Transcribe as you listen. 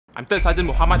I'm Third Sergeant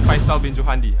Mohammed Faisal bin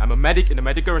Johandi. I'm a medic in the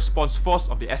Medical Response Force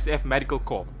of the SAF Medical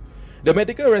Corps. The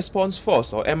Medical Response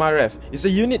Force, or MRF, is a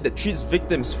unit that treats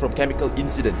victims from chemical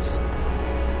incidents.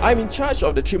 I'm in charge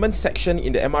of the treatment section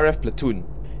in the MRF platoon.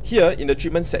 Here, in the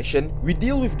treatment section, we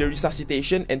deal with the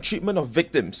resuscitation and treatment of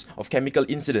victims of chemical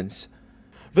incidents.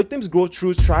 Victims go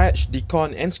through triage,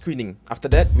 decon and screening. After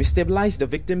that, we stabilize the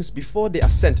victims before they are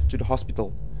sent to the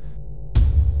hospital.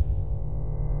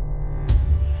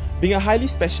 Being a highly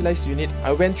specialized unit,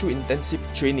 I went through intensive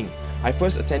training. I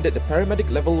first attended the Paramedic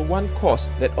Level 1 course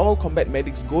that all combat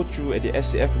medics go through at the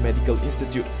SAF Medical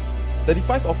Institute.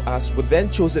 35 of us were then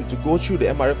chosen to go through the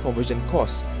MRF conversion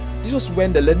course. This was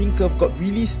when the learning curve got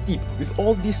really steep with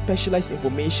all this specialized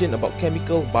information about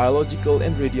chemical, biological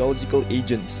and radiological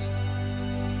agents.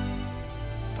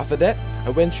 After that, I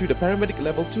went through the Paramedic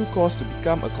Level 2 course to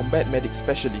become a combat medic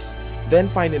specialist. Then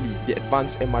finally, the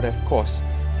Advanced MRF course.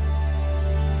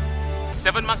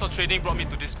 7 months of training brought me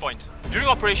to this point. During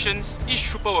operations, each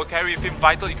trooper will carry with him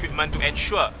vital equipment to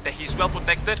ensure that he is well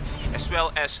protected, as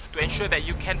well as to ensure that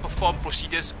you can perform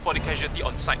procedures for the casualty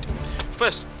on site.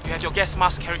 First, you have your gas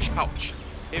mask carriage pouch,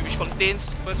 which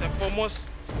contains, first and foremost,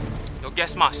 your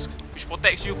gas mask, which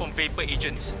protects you from vapor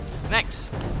agents.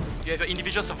 Next, you have your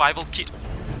individual survival kit,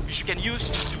 which you can use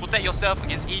to protect yourself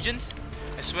against agents,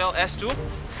 as well as to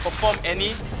perform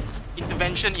any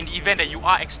intervention in the event that you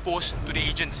are exposed to the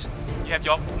agents. You have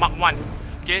your Mark 1.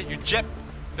 Okay, you jab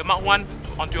the Mark 1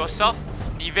 onto yourself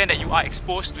in the event that you are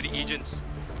exposed to the agents.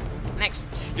 Next,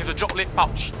 you have the droplet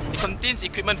pouch. It contains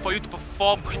equipment for you to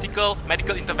perform critical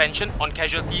medical intervention on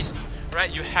casualties.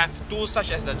 Right, you have tools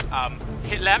such as the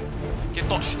headlamp, the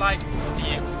torchlight,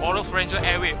 the oropharyngeal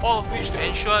airway, all of which to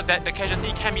ensure that the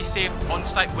casualty can be saved on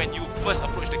site when you first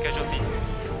approach the casualty.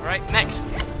 Right, next,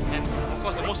 and of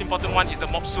course the most important one is the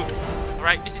MOP suit.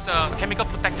 Right, this is a chemical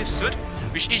protective suit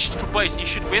which each trooper is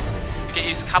issued with. Okay,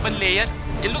 it is carbon layered.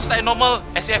 It looks like a normal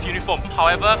SAF uniform,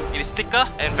 however, it is thicker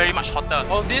and very much hotter.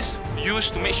 All this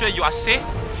used to make sure you are safe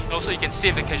and also you can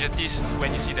save the casualties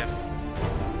when you see them.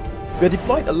 We are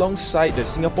deployed alongside the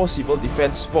Singapore Civil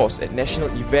Defence Force at national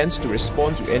events to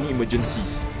respond to any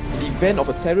emergencies. In the event of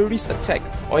a terrorist attack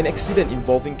or an accident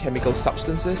involving chemical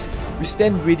substances, we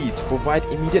stand ready to provide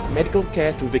immediate medical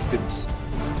care to victims.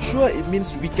 Sure, it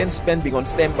means weekend spent being on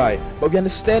standby, but we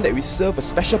understand that we serve a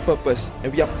special purpose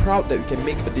and we are proud that we can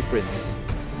make a difference.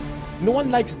 No one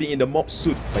likes being in the MOP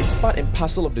suit, but it's part and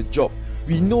parcel of the job.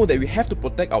 We know that we have to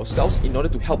protect ourselves in order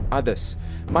to help others.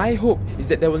 My hope is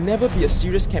that there will never be a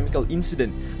serious chemical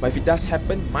incident, but if it does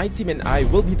happen, my team and I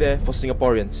will be there for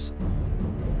Singaporeans.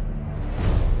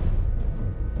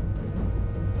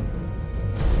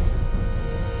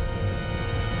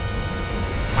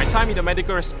 My time in the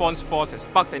Medical Response Force has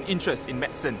sparked an interest in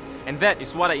medicine, and that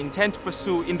is what I intend to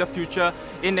pursue in the future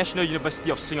in National University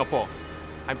of Singapore.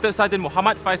 I'm Third Sergeant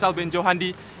Mohammed Faisal bin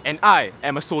Johandi, and I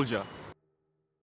am a soldier.